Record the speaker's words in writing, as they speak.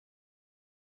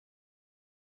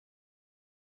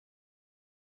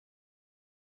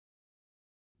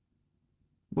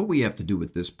What we have to do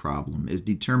with this problem is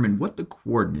determine what the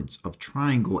coordinates of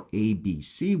triangle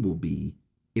ABC will be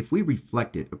if we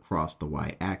reflect it across the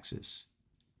y-axis.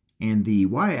 And the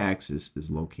y-axis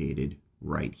is located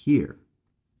right here.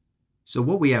 So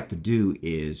what we have to do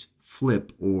is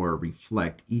flip or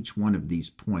reflect each one of these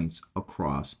points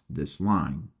across this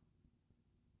line.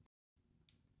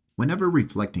 Whenever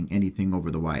reflecting anything over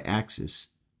the y-axis,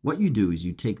 what you do is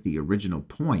you take the original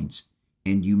points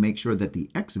and you make sure that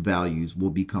the x values will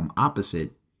become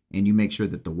opposite, and you make sure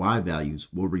that the y values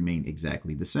will remain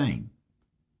exactly the same.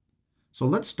 So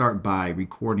let's start by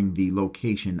recording the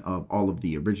location of all of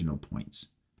the original points.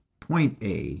 Point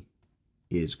A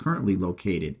is currently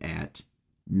located at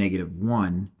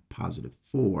 -1,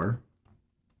 +4.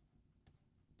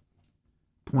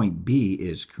 Point B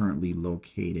is currently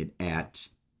located at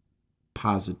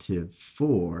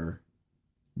 +4,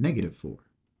 -4.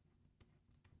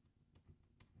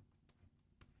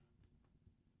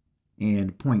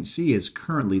 And point C is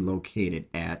currently located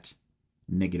at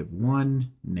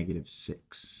 -1,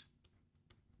 -6.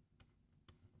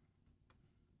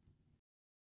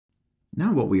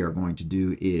 Now what we are going to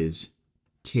do is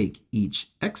take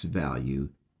each x value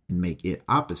and make it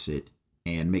opposite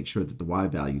and make sure that the y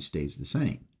value stays the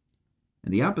same.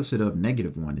 And the opposite of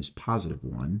 -1 is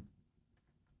 +1.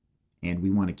 And we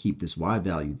want to keep this y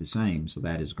value the same, so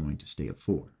that is going to stay at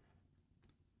 4.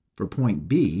 For point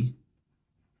B,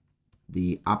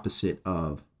 the opposite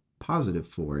of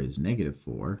 +4 is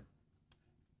 -4,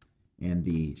 and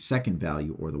the second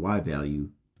value, or the y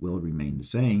value, will remain the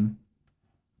same.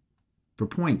 For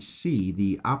point C,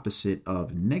 the opposite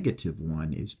of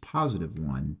 -1 is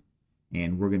 +1,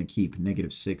 and we're going to keep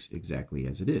 -6 exactly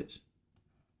as it is.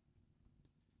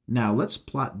 Now let's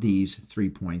plot these 3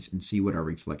 points and see what our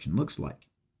reflection looks like.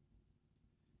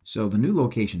 So the new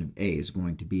location of A is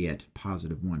going to be at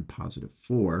 +1,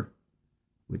 +4,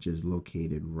 which is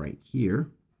located right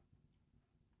here.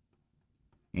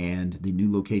 And the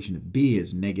new location of B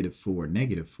is -4,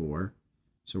 -4.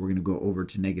 So we're going to go over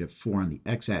to -4 on the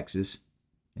x-axis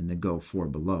and then go 4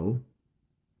 below.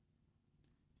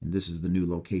 And this is the new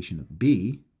location of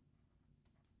B.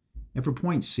 And for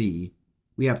point C,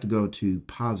 we have to go to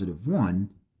 +1,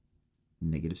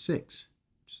 -6,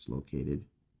 which is located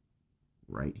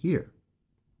right here.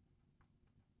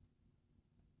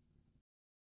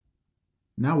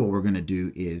 Now what we're going to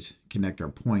do is connect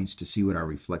our points to see what our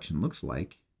reflection looks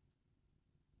like.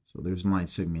 So there's line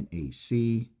segment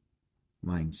AC,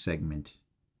 line segment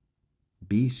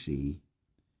BC,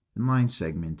 and line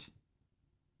segment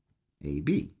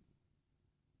AB.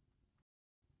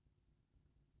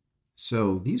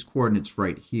 So these coordinates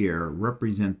right here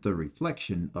represent the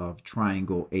reflection of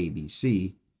triangle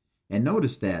ABC. And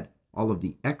notice that all of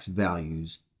the x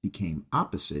values became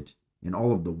opposite and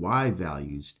all of the y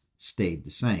values stayed the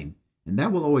same. And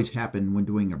that will always happen when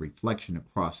doing a reflection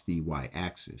across the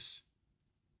y-axis.